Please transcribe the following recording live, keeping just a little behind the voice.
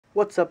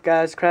What's up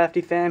guys,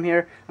 Crafty Fam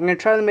here. I'm going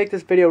to try to make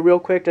this video real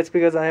quick just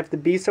because I have to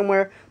be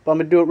somewhere, but I'm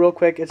going to do it real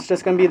quick. It's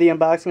just going to be the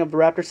unboxing of the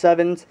Raptor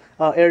 7's,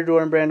 Air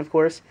Jordan brand of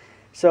course.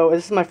 So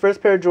this is my first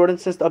pair of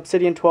Jordans since the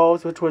Obsidian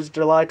 12s, which was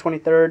July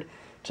 23rd.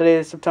 Today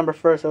is September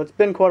 1st, so it's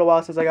been quite a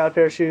while since I got a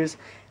pair of shoes.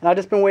 And I've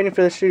just been waiting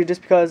for this shoe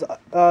just because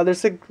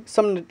there's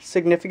some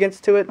significance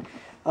to it.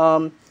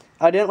 I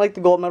didn't like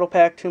the gold medal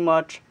pack too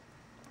much.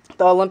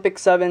 The Olympic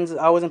 7's,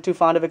 I wasn't too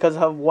fond of it because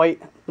of white.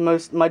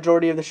 The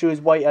majority of the shoe is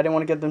white. I didn't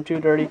want to get them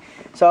too dirty.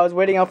 So I was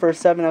waiting out for a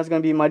 7 that was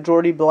going to be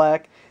majority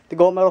black. The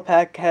gold medal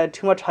pack had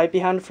too much hype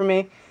behind it for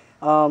me.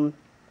 And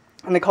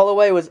the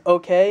colorway was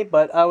okay,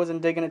 but I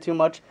wasn't digging it too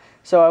much.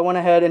 So I went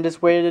ahead and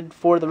just waited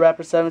for the Raptor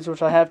 7's,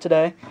 which I have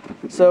today.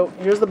 So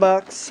here's the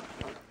box.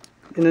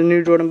 In the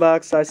new Jordan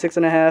box, size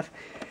 6.5.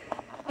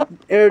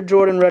 Air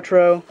Jordan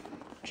Retro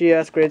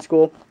GS grade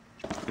school.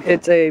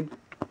 It's a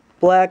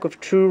black with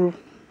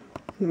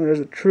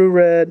there's a true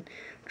red,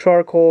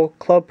 charcoal,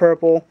 club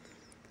purple,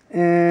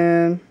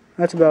 and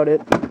that's about it.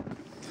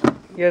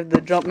 You have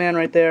the Jumpman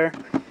right there.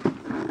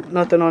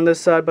 Nothing on this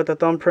side but the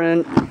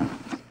thumbprint.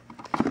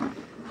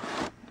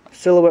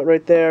 Silhouette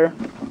right there.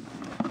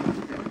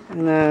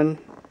 And then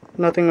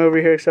nothing over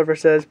here except for it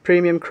says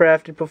premium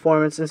crafted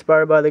performance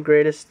inspired by the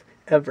greatest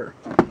ever.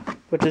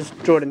 Which is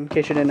Jordan, in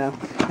case you didn't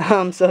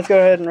know. So let's go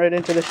ahead and right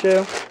into the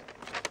shoe.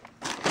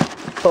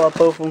 Pull out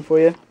both of them for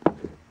you.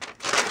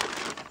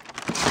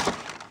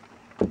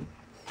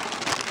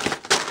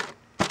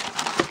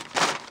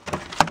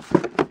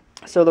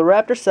 So the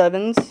Raptor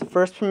 7's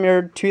first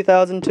premiered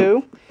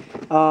 2002.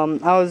 I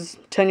was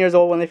 10 years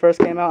old when they first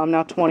came out. I'm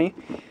now 20.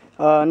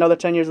 Another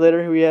 10 years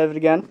later, here we have it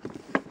again.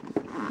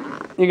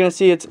 You're going to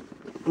see it's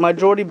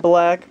majority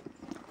black,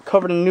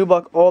 covered in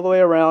nubuck all the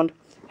way around.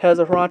 Has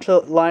a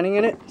Huaracha lining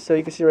in it, so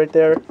you can see right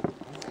there.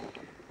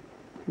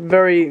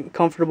 Very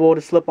comfortable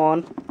to slip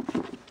on.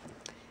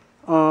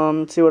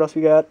 Let's see what else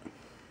we got.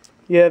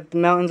 You have the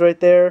mountains right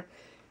there,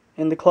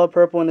 and the club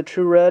purple and the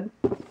true red.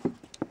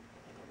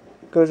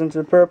 Goes into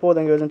the purple,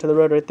 then goes into the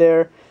red right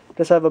there.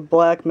 Just have a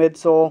black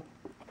midsole.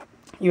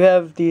 You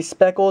have these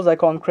speckles, I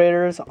call them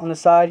craters, on the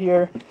side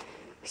here.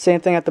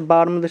 Same thing at the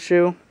bottom of the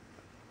shoe.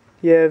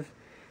 You have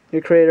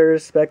your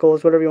craters,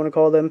 speckles, whatever you want to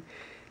call them.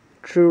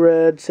 True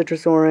red,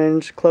 citrus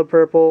orange, club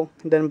purple,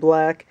 and then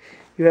black.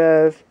 You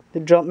have the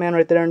Jumpman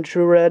right there in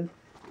true red.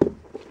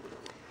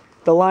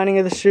 The lining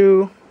of the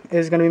shoe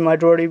is going to be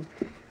majority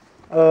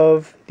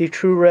of the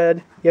true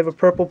red. You have a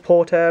purple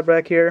pull tab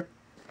back here.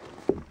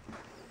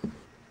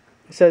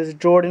 It says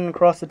Jordan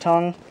across the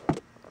tongue.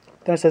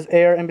 Then it says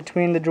Air in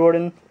between the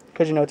Jordan,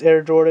 because you know it's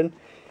Air Jordan.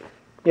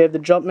 You have the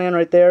Jumpman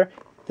right there.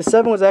 The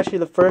 7 was actually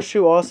the first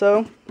shoe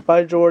also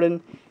by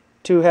Jordan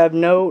to have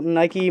no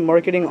Nike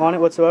marketing on it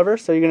whatsoever.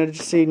 So you're going to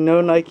just see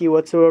no Nike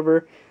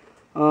whatsoever.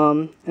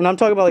 And I'm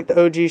talking about like the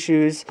OG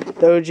shoes.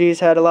 The OGs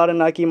had a lot of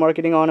Nike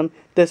marketing on them.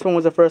 This one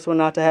was the first one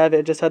not to have it.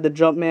 It just had the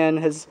Jumpman,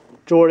 has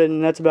Jordan,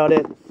 and that's about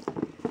it.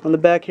 On the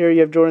back here,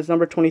 you have Jordan's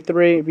number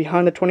 23.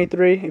 Behind the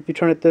 23, if you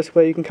turn it this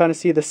way, you can kind of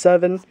see the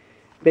 7,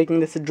 making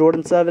this a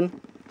Jordan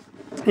 7.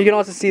 You can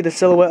also see the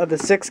silhouette of the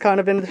 6 kind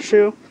of in the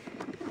shoe,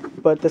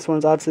 but this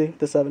one's obviously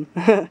the 7.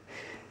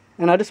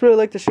 And I just really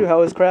like the shoe, how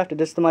it was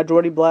crafted. It's the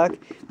majority black.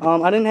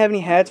 I didn't have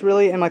any hats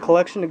really in my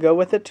collection to go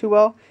with it too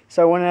well,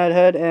 so I went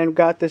ahead and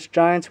got this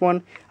Giants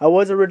one. I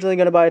was originally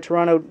going to buy a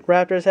Toronto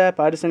Raptors hat,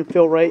 but I just didn't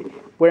feel right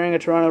wearing a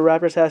Toronto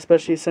Raptors hat,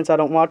 especially since I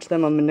don't watch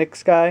them. I'm a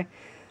Knicks guy.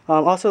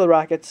 Also the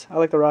Rockets. I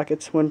like the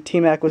Rockets when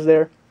T-Mac was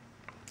there.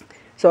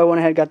 So I went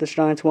ahead and got this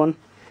Giants one.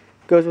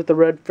 Goes with the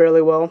red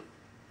fairly well.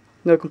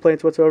 No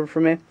complaints whatsoever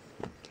for me.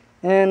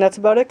 And that's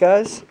about it,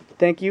 guys.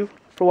 Thank you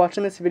for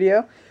watching this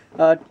video.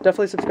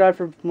 Definitely subscribe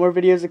for more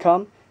videos to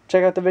come.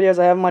 Check out the videos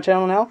I have on my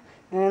channel now.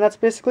 And that's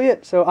basically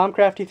it. So I'm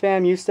Crafty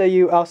Fam. You stay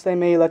you. I'll stay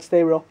me. Let's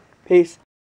stay real. Peace.